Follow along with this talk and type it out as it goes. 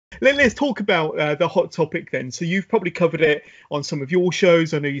let's talk about the hot topic then. So you've probably covered it on some of your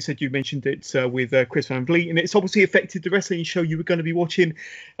shows. I know you said you mentioned it with Chris Van Vliet, and it's obviously affected the wrestling show you were going to be watching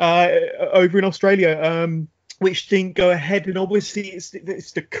over in Australia, which didn't go ahead. And obviously it's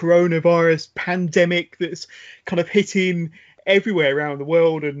the coronavirus pandemic that's kind of hitting everywhere around the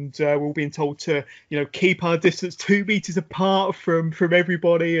world, and we're all being told to keep our distance 2 meters apart from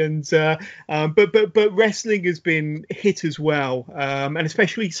everybody, and but wrestling has been hit as well, and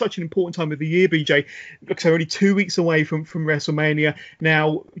especially such an important time of the year, BJ, because we're only 2 weeks away from WrestleMania.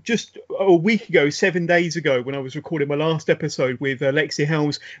 Now, just a week ago, 7 days ago, when I was recording my last episode with Lexi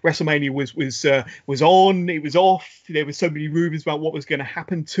Helms, WrestleMania was on, it was off. There were so many rumors about what was going to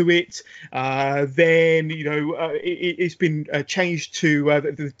happen to it. Then it's been changed to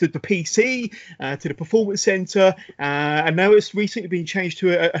the PC, to the Performance Centre, and now it's recently been changed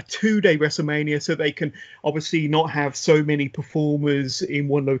to a 2-day WrestleMania, so they can obviously not have so many performers in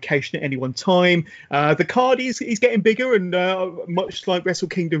one location at any one time. The card is getting bigger, and much like Wrestle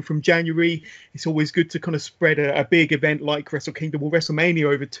Kingdom from January, it's always good to kind of spread a big event like Wrestle Kingdom or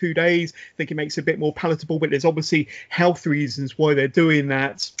WrestleMania over 2 days. I think it makes it a bit more palatable, but there's obviously health reasons why they're doing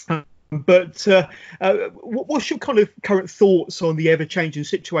that. But what's your kind of current thoughts on the ever-changing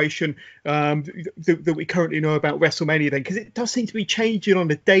situation that we currently know about WrestleMania then? Because it does seem to be changing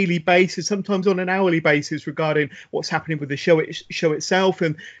on a daily basis, sometimes on an hourly basis, regarding what's happening with the show itself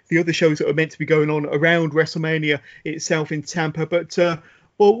and the other shows that are meant to be going on around WrestleMania itself in Tampa. But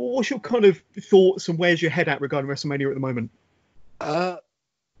what's your kind of thoughts, and where's your head at regarding WrestleMania at the moment?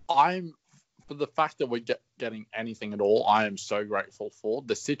 For the fact that we're getting anything at all, I am so grateful for.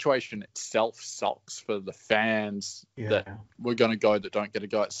 The situation itself sucks for the fans that we're going to go that don't get to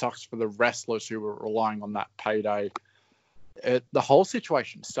go. It sucks for the wrestlers who were relying on that payday. The whole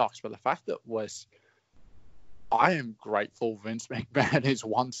situation sucks, but the fact that I am grateful Vince McMahon is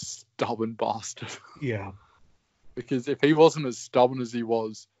one stubborn bastard. Yeah. Because if he wasn't as stubborn as he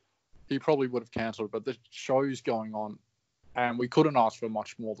was, he probably would have cancelled. But the show's going on, and we couldn't ask for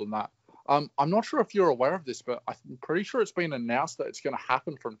much more than that. I'm not sure if you're aware of this, but I'm pretty sure it's been announced that it's going to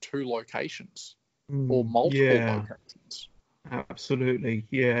happen from 2 locations or multiple locations. Absolutely.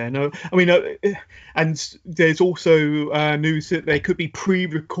 Yeah, no, I mean, and there's also news that they could be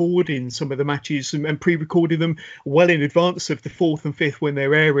pre-recording some of the matches and pre-recording them well in advance of the 4th and 5th when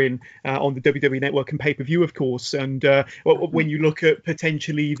they're airing on the WWE Network and pay-per-view, of course. And when you look at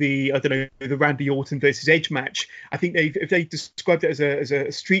potentially the Randy Orton versus Edge match, I think they described it as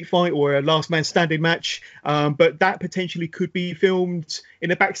a street fight or a last man standing match, but that potentially could be filmed in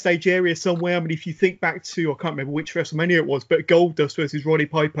a backstage area somewhere. I mean, if you think back to, I can't remember which WrestleMania it was, but Goldust versus Roddy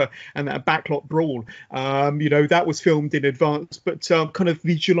Piper and that backlot brawl, that was filmed in advance, but kind of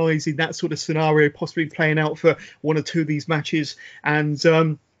visualizing that sort of scenario possibly playing out for 1 or 2 of these matches. And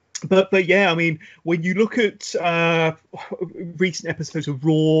But yeah, I mean, when you look at recent episodes of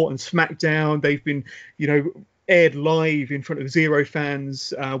Raw and SmackDown, they've been, aired live in front of 0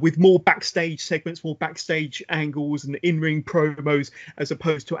 fans, with more backstage segments, more backstage angles and in-ring promos as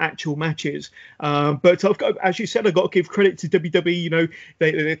opposed to actual matches. But as you said, I've got to give credit to WWE.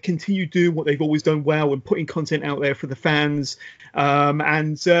 They continue doing what they've always done well and putting content out there for the fans,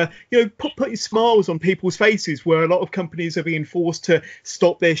 and putting smiles on people's faces where a lot of companies are being forced to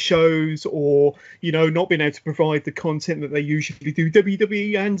stop their shows or not being able to provide the content that they usually do.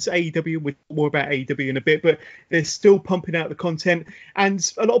 WWE and AEW, we'll talk more about AEW in a bit, but they're still pumping out the content,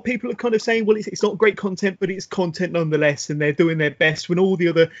 and a lot of people are kind of saying, well, it's not great content, but it's content nonetheless, and they're doing their best when all the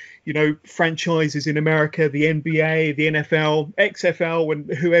other franchises in America, the NBA, the NFL, XFL,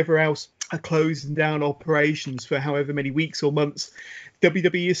 and whoever else are closing down operations for however many weeks or months.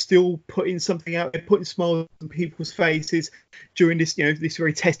 WWE is still putting something out there, putting smiles on people's faces during this, this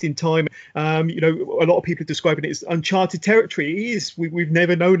very testing time. A lot of people are describing it as uncharted territory. It is. We've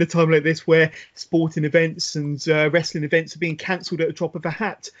never known a time like this where sporting events and wrestling events are being cancelled at a drop of a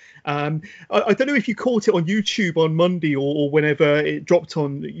hat. I don't know if you caught it on YouTube on Monday or whenever it dropped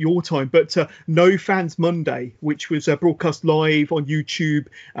on your time, but No Fans Monday, which was broadcast live on YouTube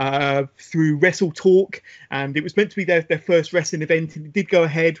through Wrestle Talk, and it was meant to be their first wrestling event. It did go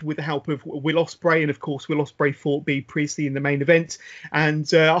ahead with the help of Will Ospreay, and of course Will Ospreay fought Bea Priestley in the main event,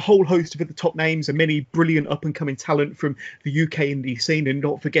 and a whole host of the top names and many brilliant up-and-coming talent from the UK indie scene, and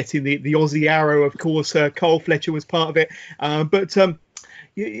not forgetting the Aussie Arrow, of course. Carl Fletcher was part of it,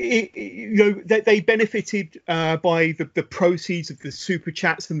 they benefited by the proceeds of the super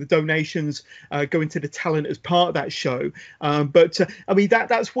chats and the donations going to the talent as part of that show. But I mean,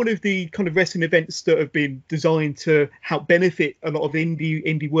 that's one of the kind of wrestling events that have been designed to help benefit a lot of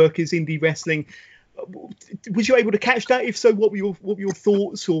indie workers, indie wrestling. Was you able to catch that? If so, what were your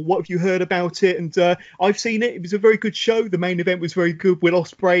thoughts, or what have you heard about it? And I've seen it. It was a very good show. The main event was very good. Will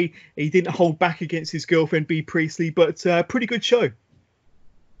Ospreay, he didn't hold back against his girlfriend Bea Priestley, but pretty good show.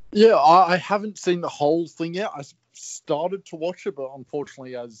 Yeah, I haven't seen the whole thing yet. I started to watch it, but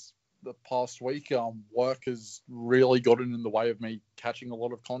unfortunately, as the past week, work has really gotten in the way of me catching a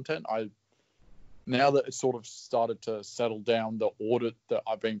lot of content. Now that it's sort of started to settle down, the audit that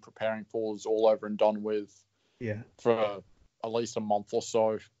I've been preparing for is all over and done with. Yeah. For at least a month or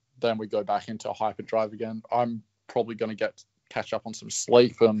so, then we go back into hyperdrive again. I'm probably going to catch up on some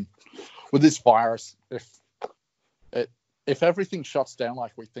sleep, and with this virus, if everything shuts down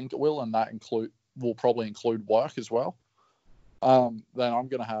like we think it will, and that will probably include work as well, then I'm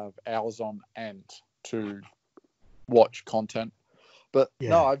going to have hours on end to watch content. But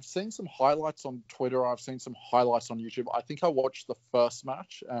no, I've seen some highlights on Twitter. I've seen some highlights on YouTube. I think I watched the first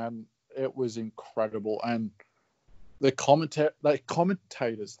match, and it was incredible. And the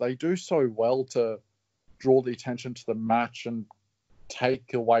commentators, they do so well to draw the attention to the match and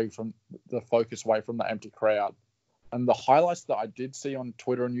take away from the focus away from the empty crowd. And the highlights that I did see on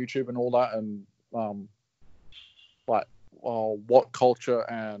Twitter and YouTube and all that, and What Culture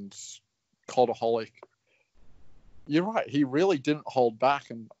and Cultaholic, you're right. He really didn't hold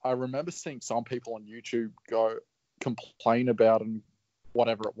back. And I remember seeing some people on YouTube complain about and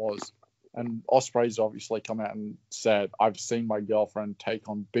whatever it was. And Ospreay's obviously come out and said, I've seen my girlfriend take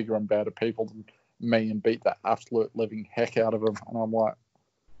on bigger and better people than me and beat the absolute living heck out of them. And I'm like,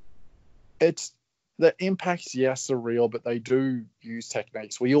 the impacts, yes, are real, but they do use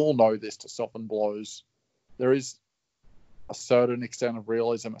techniques. We all know this, to soften blows. There is a certain extent of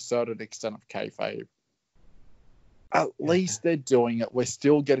realism, a certain extent of kayfabe. At least they're doing it. We're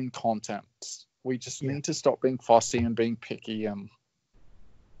still getting content. We just need to stop being fussy and being picky and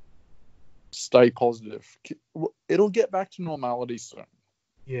stay positive. It'll get back to normality soon.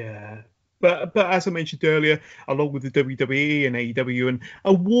 Yeah. But as I mentioned earlier, along with the WWE and AEW and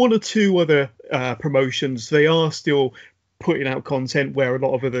one or two other promotions, they are still putting out content where a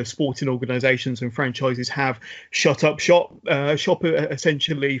lot of other sporting organizations and franchises have shut up shop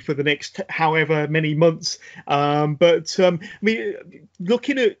essentially for the next however many months. I mean,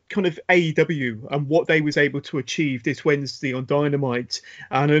 looking at kind of AEW and what they was able to achieve this Wednesday on Dynamite,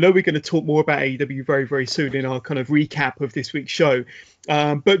 and I know we're going to talk more about AEW very, very soon in our kind of recap of this week's show.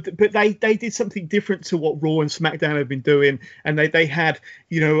 But they did something different to what Raw and SmackDown have been doing, and they had,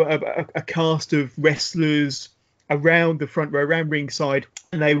 a cast of wrestlers around the front row, around ringside,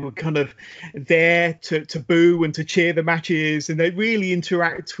 and they were kind of there to boo and to cheer the matches, and they really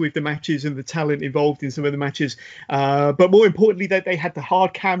interact with the matches and the talent involved in some of the matches. But more importantly, they had the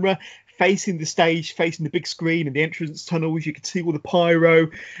hard camera facing the stage, facing the big screen and the entrance tunnels. You could see all the pyro,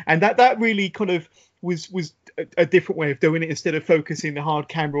 and that really kind of was a different way of doing it, instead of focusing the hard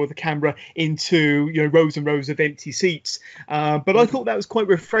camera or the camera into rows and rows of empty seats. But I thought that was quite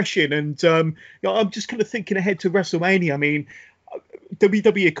refreshing, and I'm just kind of thinking ahead to WrestleMania. I mean,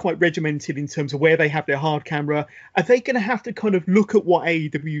 WWE are quite regimented in terms of where they have their hard camera. Are they going to have to kind of look at what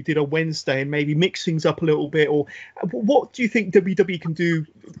AEW did on Wednesday and maybe mix things up a little bit? Or what do you think WWE can do,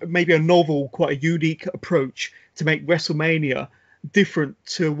 maybe a novel, quite a unique approach to make WrestleMania different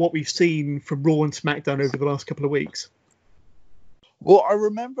to what we've seen from Raw and SmackDown over the last couple of weeks? Well, I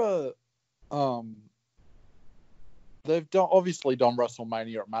remember they've obviously done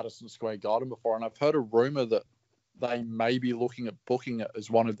WrestleMania at Madison Square Garden before, and I've heard a rumor that they may be looking at booking it as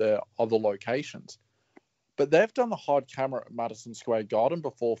one of their other locations. But they've done the hard camera at Madison Square Garden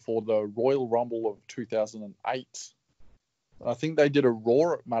before for the Royal Rumble of 2008. I think they did a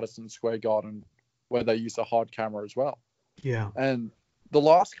Raw at Madison Square Garden where they used a hard camera as well. Yeah. And the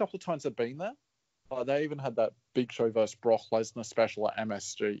last couple of times they've been there, they even had that Big Show versus Brock Lesnar special at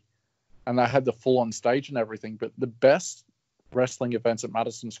MSG. And they had the full-on stage and everything. But the best wrestling events at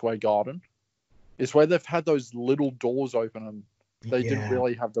Madison Square Garden is where they've had those little doors open and they didn't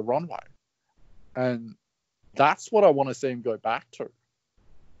really have the runway. And that's what I want to see him go back to.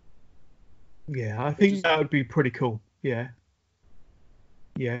 Yeah, I think that would be pretty cool. Yeah.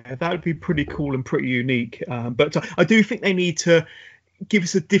 Yeah, that would be pretty cool and pretty unique. But I do think they need to give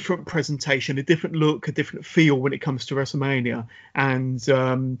us a different presentation, a different look, a different feel when it comes to WrestleMania. And,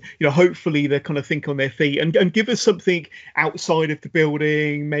 hopefully they kind of think on their feet and give us something outside of the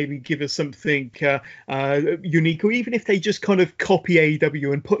building, maybe give us something unique, or even if they just kind of copy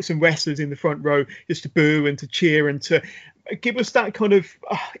AEW and put some wrestlers in the front row just to boo and to cheer and to give us that kind of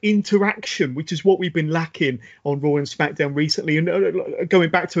interaction, which is what we've been lacking on Raw and SmackDown recently. And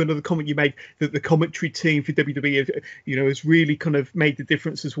going back to another comment you made, that the commentary team for WWE, has really kind of made the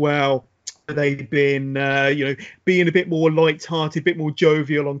difference as well. they've been, being a bit more light-hearted, a bit more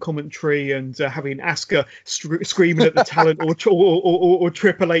jovial on commentary, and having Asuka screaming at the talent, or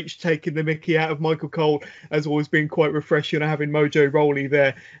Triple H taking the mickey out of Michael Cole has always been quite refreshing. Having Mojo Rawley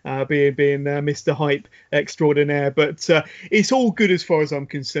there, being Mr. Hype extraordinaire. But it's all good as far as I'm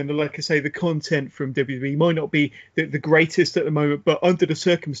concerned. And like I say, the content from WWE might not be the greatest at the moment, but under the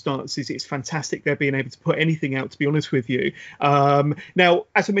circumstances, it's fantastic they're being able to put anything out, to be honest with you. Now,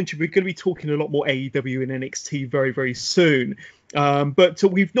 as I mentioned, we're going to be talking a lot more AEW and NXT very, very soon. But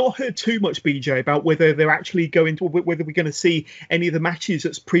we've not heard too much, BJ, about whether they're actually going to, whether we're going to see any of the matches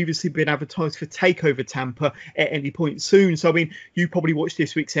that's previously been advertised for TakeOver Tampa at any point soon. So, I mean, you probably watched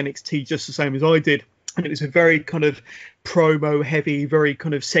this week's NXT just the same as I did. And it was a very kind of promo heavy, very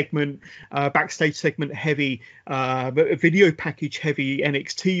kind of backstage segment heavy, video package heavy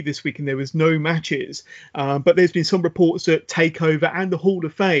NXT this week. And there was no matches. But there's been some reports that TakeOver and the Hall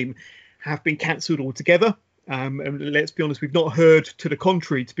of Fame have been cancelled altogether. And let's be honest, we've not heard to the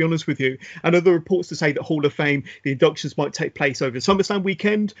contrary, to be honest with you. And other reports to say that Hall of Fame, the inductions might take place over SummerSlam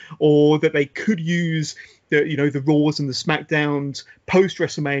weekend, or that they could use the Raws and the SmackDowns post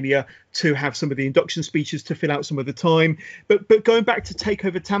WrestleMania to have some of the induction speeches to fill out some of the time. But going back to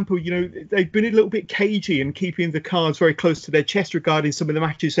TakeOver Tampa, they've been a little bit cagey and keeping the cards very close to their chest regarding some of the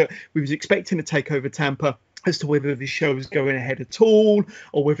matches that we was expecting to TakeOver Tampa, as to whether the show is going ahead at all,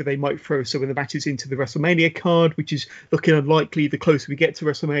 or whether they might throw some of the matches into the WrestleMania card, which is looking unlikely the closer we get to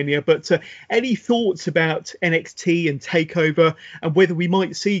WrestleMania. But any thoughts about NXT and TakeOver, and whether we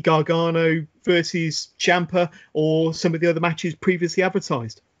might see Gargano versus Ciampa or some of the other matches previously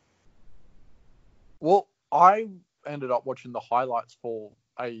advertised? Well, I ended up watching the highlights for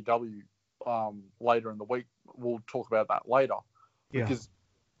AEW later in the week. We'll talk about that later. Yeah. Because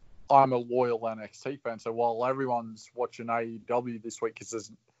I'm a loyal NXT fan, so while everyone's watching AEW this week because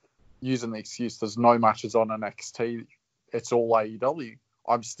there's using the excuse there's no matches on NXT, it's all AEW,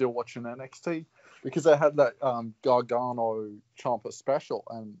 I'm still watching NXT because they had that Gargano Ciampa special,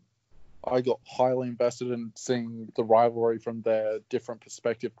 and I got highly invested in seeing the rivalry from their different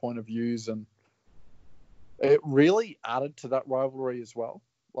perspective point of views, and it really added to that rivalry as well.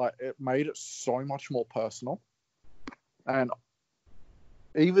 Like, it made it so much more personal. And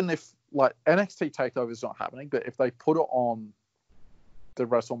even if, like, NXT TakeOver is not happening, but if they put it on the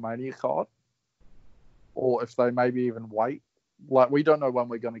WrestleMania card, or if they maybe even wait, like, we don't know when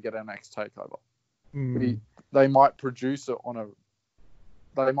we're going to get NXT TakeOver. They might produce it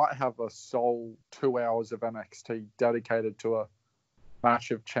they might have a sole 2 hours of NXT dedicated to a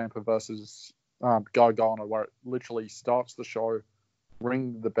match of Ciampa versus Gargano, where it literally starts the show,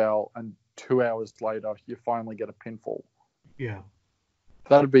 ring the bell, and 2 hours later, you finally get a pinfall. Yeah.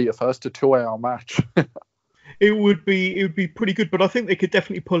 That'd be your first 2 hour match. It would be pretty good, but I think they could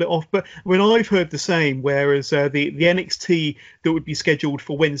definitely pull it off. But when I've heard the same, whereas the NXT that would be scheduled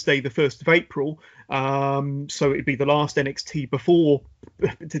for Wednesday, the 1st of April, so it'd be the last NXT before,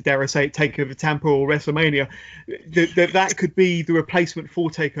 dare I say it, TakeOver Tampa or WrestleMania, that could be the replacement for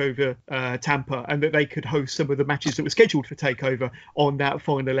TakeOver Tampa, and that they could host some of the matches that were scheduled for TakeOver on that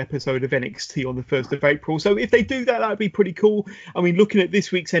final episode of NXT on the 1st of April. So if they do that, that'd be pretty cool. I mean, looking at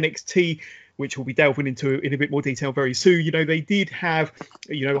this week's NXT, which we'll be delving into in a bit more detail very soon. They did have,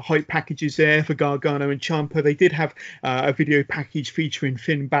 hype packages there for Gargano and Ciampa. They did have a video package featuring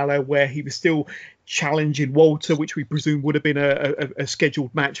Finn Balor where he was still challenging Walter, which we presume would have been a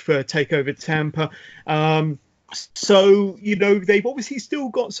scheduled match for TakeOver Tampa. So, they've obviously still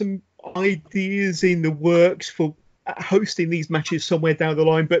got some ideas in the works for hosting these matches somewhere down the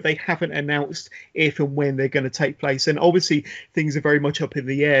line, but they haven't announced if and when they're going to take place. And obviously things are very much up in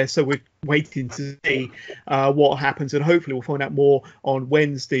the air, so we're waiting to see what happens, and hopefully we'll find out more on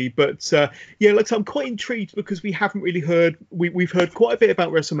Wednesday. But I'm quite intrigued because we haven't really heard, we've heard quite a bit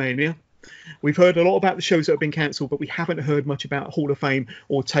about WrestleMania. We've heard a lot about the shows that have been cancelled, but we haven't heard much about Hall of Fame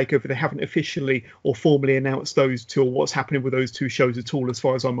or TakeOver. They haven't officially or formally announced those two, or what's happening with those two shows at all, as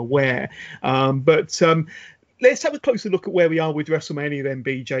far as I'm aware. Let's have a closer look at where we are with WrestleMania then,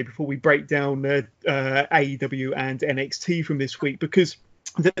 BJ, before we break down AEW and NXT from this week, because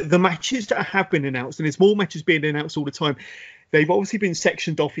the matches that have been announced, and there's more matches being announced all the time, they've obviously been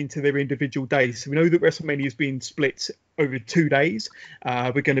sectioned off into their individual days. So we know that WrestleMania has been split over 2 days.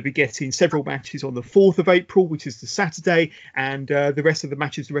 We're going to be getting several matches on the 4th of April, which is the Saturday, and the rest of the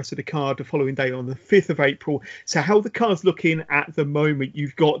matches, the rest of the card, the following day on the 5th of April. So how the card's looking at the moment,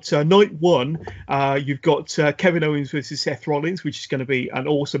 you've got night one, you've got Kevin Owens versus Seth Rollins, which is going to be an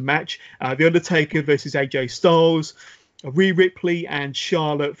awesome match. The Undertaker versus AJ Styles. Rhea Ripley and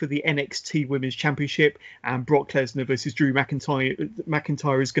Charlotte for the NXT Women's Championship, and Brock Lesnar versus Drew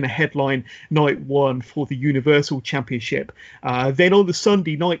McIntyre is going to headline night 1 for the Universal Championship. Then on the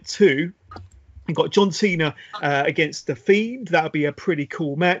Sunday, night 2, you've got John Cena against The Fiend. That'll be a pretty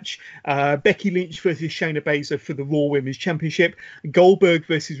cool match. Becky Lynch versus Shayna Baszler for the Raw Women's Championship. Goldberg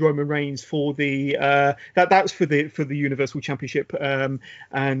versus Roman Reigns for the that's for the Universal Championship.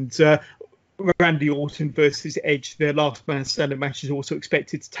 And Randy Orton versus Edge, their last man standing match, is also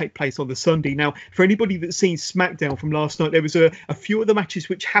expected to take place on the Sunday. Now, for anybody that's seen SmackDown from last night, there was a few of the matches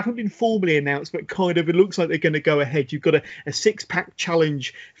which haven't been formally announced, but kind of it looks like they're going to go ahead. You've got a 6-pack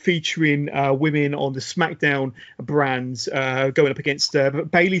challenge featuring women on the SmackDown brands going up against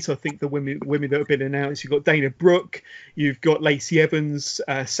Bayley. So I think the women that have been announced, you've got Dana Brooke, you've got Lacey Evans,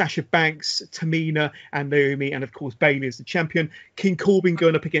 Sasha Banks, Tamina, and Naomi, and of course Bayley as the champion. King Corbin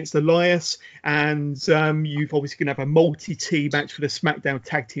going up against Elias. And you've obviously going to have a multi-team match for the SmackDown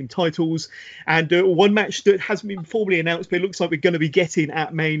Tag Team titles. And one match that hasn't been formally announced, but it looks like we're going to be getting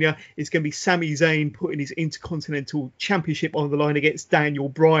at Mania, is going to be Sami Zayn putting his Intercontinental Championship on the line against Daniel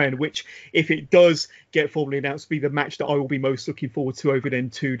Bryan, which, if it does get formally announced, will be the match that I will be most looking forward to over them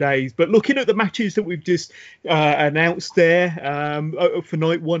 2 days. But looking at the matches that we've just announced there for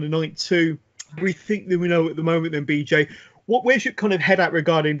night 1 and night 2, we think that we know at the moment then, BJ, where's your kind of head at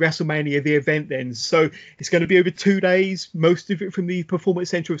regarding WrestleMania, the event then? So it's going to be over 2 days, most of it from the Performance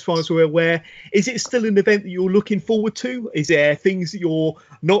Centre as far as we're aware. Is it still an event that you're looking forward to? Is there things that you're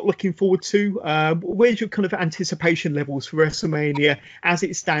not looking forward to? Where's your kind of anticipation levels for WrestleMania as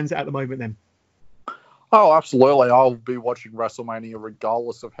it stands at the moment then? Oh, absolutely. I'll be watching WrestleMania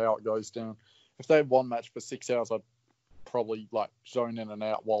regardless of how it goes down. If they had one match for 6 hours, I'd probably zone in and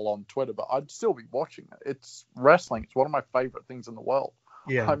out while on Twitter, but I'd still be watching it. It's wrestling. It's one of my favorite things in the world.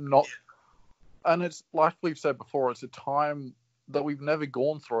 Yeah. And it's like we've said before, it's a time that we've never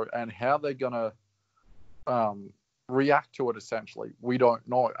gone through, and how they're going to react to it, essentially, we don't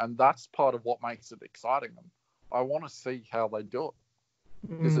know. And that's part of what makes it exciting. And I want to see how they do it,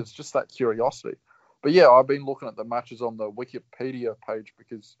 because it's just that curiosity. But yeah, I've been looking at the matches on the Wikipedia page,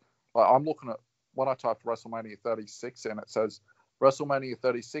 because I'm looking at, when I typed WrestleMania 36 in, it says WrestleMania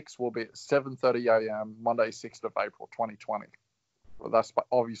 36 will be at 7:30 a.m. Monday, 6th of April, 2020. Well, that's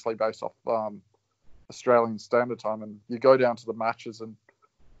obviously based off Australian Standard Time. And you go down to the matches, and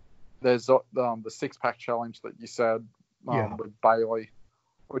there's the 6-pack challenge that you said with Bayley,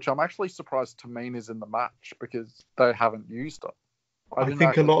 which I'm actually surprised Tamina's in the match, because they haven't used her. I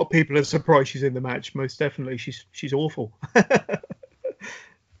think a lot of people are surprised she's in the match. Most definitely, she's awful.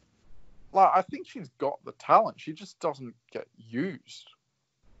 I think she's got the talent. She just doesn't get used.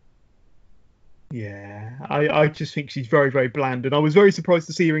 Yeah, I just think she's very, very bland, and I was very surprised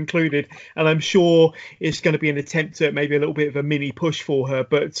to see her included, and I'm sure it's going to be an attempt at maybe a little bit of a mini push for her,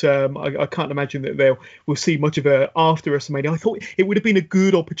 but I can't imagine that we'll see much of her after WrestleMania. I thought it would have been a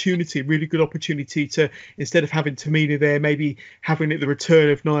good opportunity, really good opportunity, to, instead of having Tamina there, maybe having it the return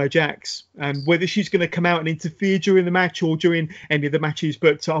of Nia Jax, and whether she's going to come out and interfere during the match or during any of the matches,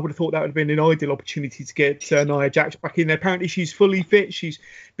 but I would have thought that would have been an ideal opportunity to get Nia Jax back in there. Apparently she's fully fit, she's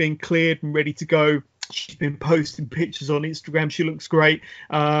been cleared and ready to go. She's been posting pictures on Instagram. She looks great.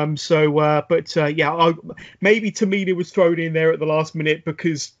 Yeah, maybe Tamina was thrown in there at the last minute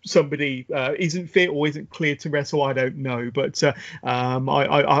because somebody isn't fit or isn't cleared to wrestle. I don't know, but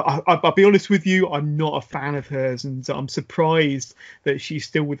I'll be honest with you, I'm not a fan of hers, and I'm surprised that she's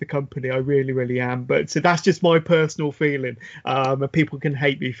still with the company. I really, really am. But that's just my personal feeling. And people can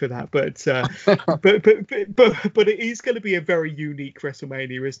hate me for that, but it is going to be a very unique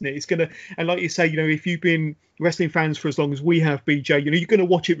WrestleMania, isn't it? It's going to, and like you say, if you've been wrestling fans for as long as we have, BJ, you're going to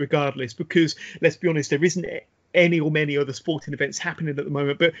watch it regardless, because let's be honest, there isn't any or many other sporting events happening at the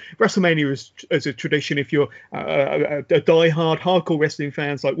moment. But WrestleMania is, as a tradition, if you're a die-hard, hardcore wrestling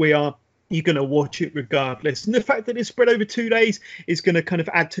fans like we are, you're going to watch it regardless. And the fact that it's spread over 2 days is going to kind of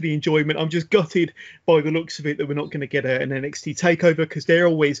add to the enjoyment. I'm just gutted by the looks of it that we're not going to get an NXT takeover, because they're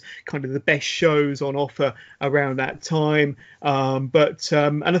always kind of the best shows on offer around that time. And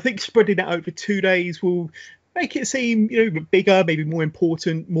I think spreading it over 2 days will make it seem, bigger, maybe more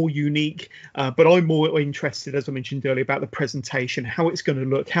important, more unique. But I'm more interested, as I mentioned earlier, about the presentation, how it's going to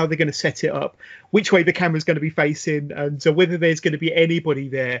look, how they're going to set it up, which way the camera's going to be facing, and whether there's going to be anybody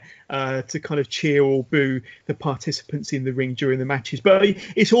there to kind of cheer or boo the participants in the ring during the matches. But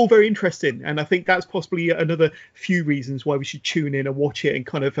it's all very interesting, and I think that's possibly another few reasons why we should tune in and watch it and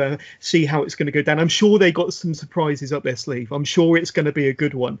kind of see how it's going to go down. I'm sure they got some surprises up their sleeve. I'm sure it's going to be a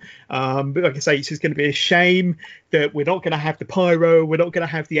good one. But like I say, it's just going to be a shame time, that we're not going to have the pyro, we're not going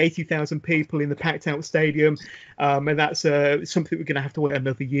to have the 80,000 people in the packed out stadium, and that's something we're going to have to wait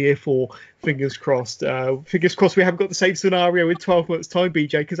another year for. Fingers crossed. Fingers crossed we haven't got the same scenario in 12 months' time,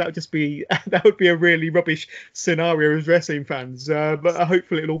 BJ, because that would be a really rubbish scenario as wrestling fans. But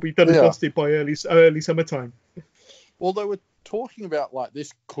hopefully it'll all be done and dusted by early summertime. Well, they were talking about like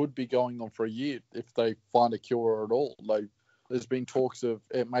this could be going on for a year if they find a cure at all. Like, there's been talks of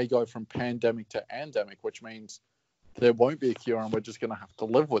it may go from pandemic to endemic, which means there won't be a cure and we're just going to have to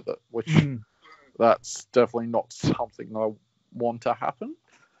live with it, which that's definitely not something I want to happen.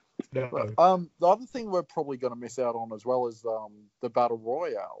 No. But, the other thing we're probably going to miss out on as well is the Battle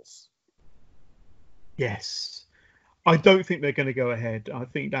Royales. Yes. I don't think they're going to go ahead. I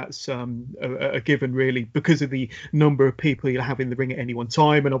think that's a given, really, because of the number of people you'll have in the ring at any one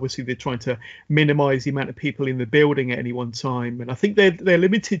time, and obviously they're trying to minimise the amount of people in the building at any one time. And I think they're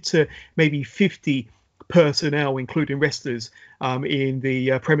limited to maybe 50 personnel, including wrestlers, in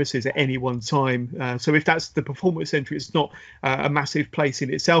the premises at any one time. So if that's the Performance Centre, it's not a massive place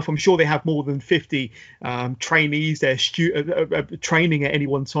in itself. I'm sure they have more than 50 trainees there training at any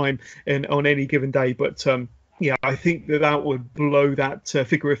one time and on any given day, but yeah, I think that would blow that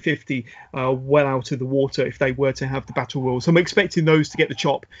figure of 50 well out of the water if they were to have the Battle Royals. I'm expecting those to get the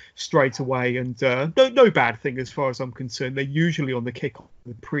chop straight away, and no bad thing as far as I'm concerned. They're usually on the kick on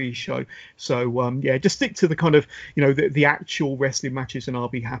the pre-show. So, yeah, just stick to the kind of, the actual wrestling matches, and I'll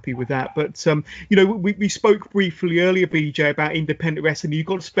be happy with that. But, we spoke briefly earlier, BJ, about independent wrestling. You've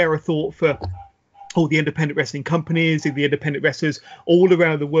got to spare a thought for all the independent wrestling companies, the independent wrestlers all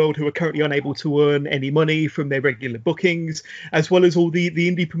around the world who are currently unable to earn any money from their regular bookings, as well as all the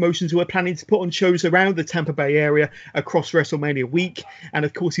indie promotions who are planning to put on shows around the Tampa Bay area across WrestleMania week. And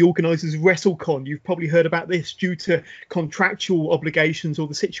of course, the organisers of WrestleCon. You've probably heard about this due to contractual obligations or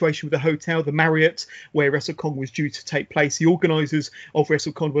the situation with the hotel, the Marriott, where WrestleCon was due to take place. The organisers of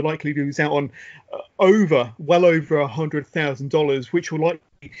WrestleCon were likely to lose out on well over $100,000, which will likely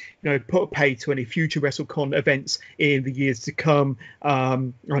put a pay to any future WrestleCon events in the years to come. I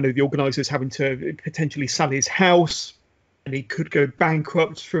know the organisers having to potentially sell his house, and he could go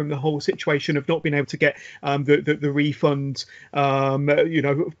bankrupt from the whole situation of not being able to get the refund,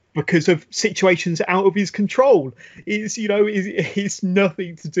 because of situations out of his control. It's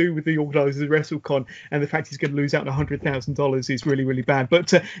nothing to do with the organisers of WrestleCon, and the fact he's going to lose out on $100,000 is really, really bad.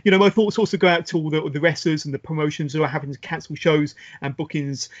 But my thoughts also go out to all the wrestlers and the promotions who are having to cancel shows and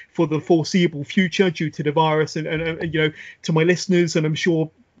bookings for the foreseeable future due to the virus, and to my listeners, and I'm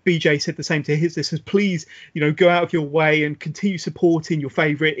sure BJ said the same to his listeners, please, go out of your way and continue supporting your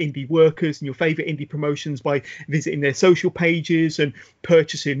favourite indie workers and your favourite indie promotions by visiting their social pages and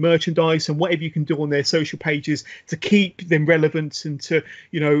purchasing merchandise and whatever you can do on their social pages to keep them relevant and to,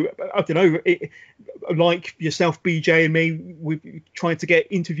 like yourself, BJ, and me, we're trying to get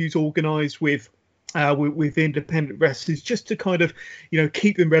interviews organised with independent wrestlers just to kind of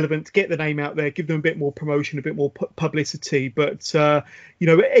keep them relevant, get the name out there, give them a bit more promotion, a bit more publicity. But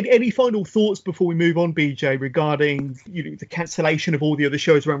any final thoughts before we move on, BJ, regarding the cancellation of all the other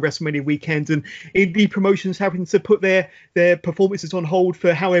shows around WrestleMania weekend and indie promotions having to put their performances on hold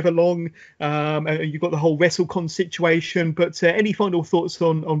for however long, and you've got the whole WrestleCon situation, but any final thoughts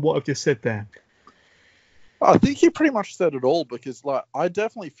on what I've just said there? I think you pretty much said it all, because I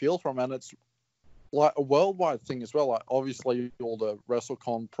definitely feel from it, and it's like a worldwide thing as well. Like, obviously all the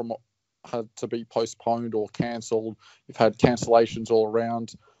WrestleCon had to be postponed or cancelled. You've had cancellations all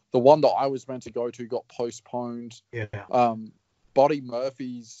around. The one that I was meant to go to got postponed. Yeah. Buddy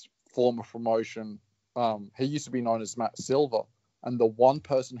Murphy's former promotion, he used to be known as Matt Silver, and the one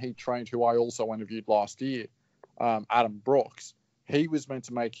person he trained who I also interviewed last year, Adam Brooks, he was meant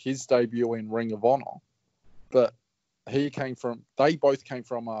to make his debut in Ring of Honor, but they both came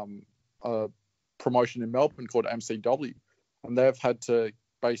from a promotion in Melbourne called MCW, and they've had to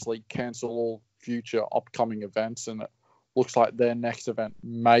basically cancel all future upcoming events, and it looks like their next event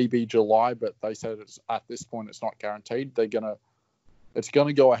may be July, but they said at this point it's not guaranteed. It's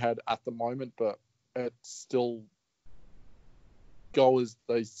gonna go ahead at the moment, but it's still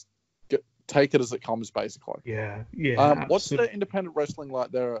take it as it comes, basically. Yeah. What's the independent wrestling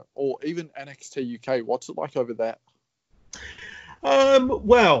like there, or even NXT UK? What's it like over there?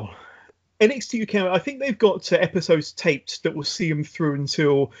 Well, NXT UK, I think they've got episodes taped that will see them through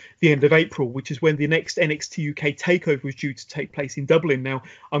until the end of April, which is when the next NXT UK takeover was due to take place in Dublin. Now,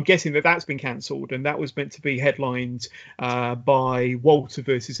 I'm guessing that that's been cancelled, and that was meant to be headlined by Walter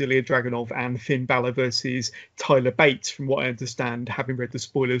versus Ilya Dragunov and Finn Balor versus Tyler Bates, from what I understand, having read the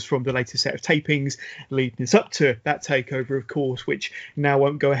spoilers from the latest set of tapings leading us up to that takeover, of course, which now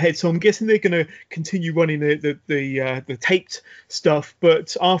won't go ahead. So I'm guessing they're going to continue running the taped stuff,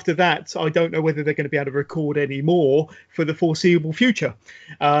 but after that, I don't know whether they're going to be able to record any more for the foreseeable future.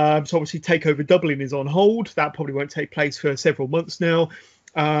 So obviously Takeover Dublin is on hold. That probably won't take place for several months now.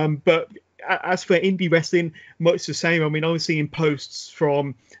 But as for indie wrestling, much the same. I mean, I was seeing posts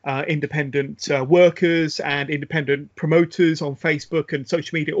from independent workers and independent promoters on Facebook and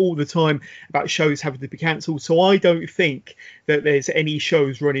social media all the time about shows having to be cancelled. So I don't think that there's any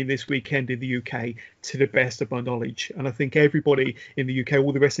shows running this weekend in the UK, to the best of my knowledge. And I think everybody in the UK,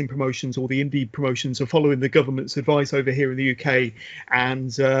 all the wrestling promotions, all the indie promotions, are following the government's advice over here in the UK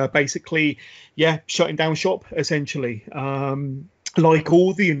and basically, shutting down shop, essentially. Like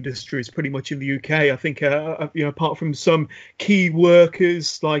all the industries pretty much in the UK, I think, apart from some key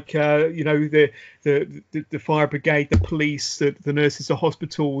workers like, the fire brigade, the police, the nurses, the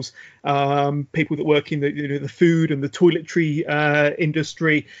hospitals, people that work in the food and the toiletry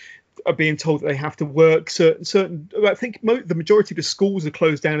industry, are being told that they have to work. Certain, I think the majority of the schools are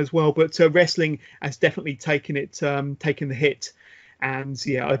closed down as well, but wrestling has definitely taken the hit. And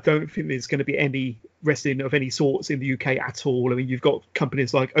I don't think there's going to be any wrestling of any sorts in the UK at all. I mean, you've got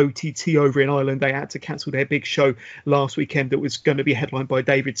companies like OTT over in Ireland. They had to cancel their big show last weekend that was going to be headlined by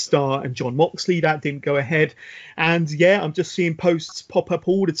David Starr and John Moxley. That didn't go ahead. And I'm just seeing posts pop up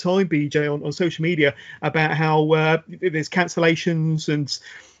all the time, BJ, on social media about how there's cancellations and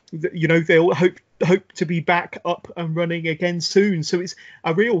they'll hope to be back up and running again soon. So it's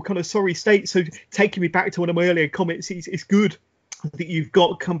a real kind of sorry state. So taking me back to one of my earlier comments, it's good that you've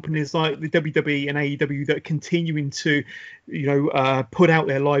got companies like the WWE and AEW that are continuing to, put out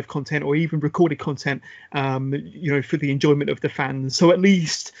their live content or even recorded content, for the enjoyment of the fans. So at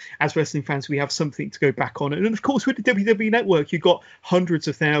least as wrestling fans, we have something to go back on. And of course, with the WWE Network, you've got hundreds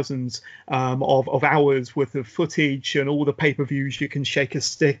of thousands of hours worth of footage and all the pay-per-views you can shake a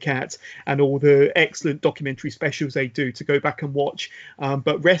stick at and all the excellent documentary specials they do to go back and watch.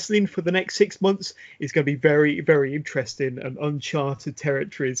 But wrestling for the next 6 months is going to be very, very interesting and uncharted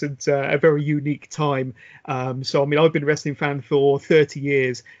territories and a very unique time. So, I mean, I've been a wrestling fan for 30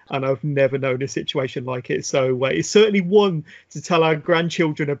 years and I've never known a situation like it. So it's certainly one to tell our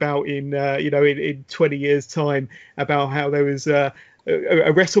grandchildren about in 20 years time, about how there was a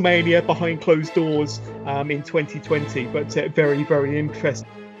WrestleMania behind closed doors in 2020, but very, very interesting.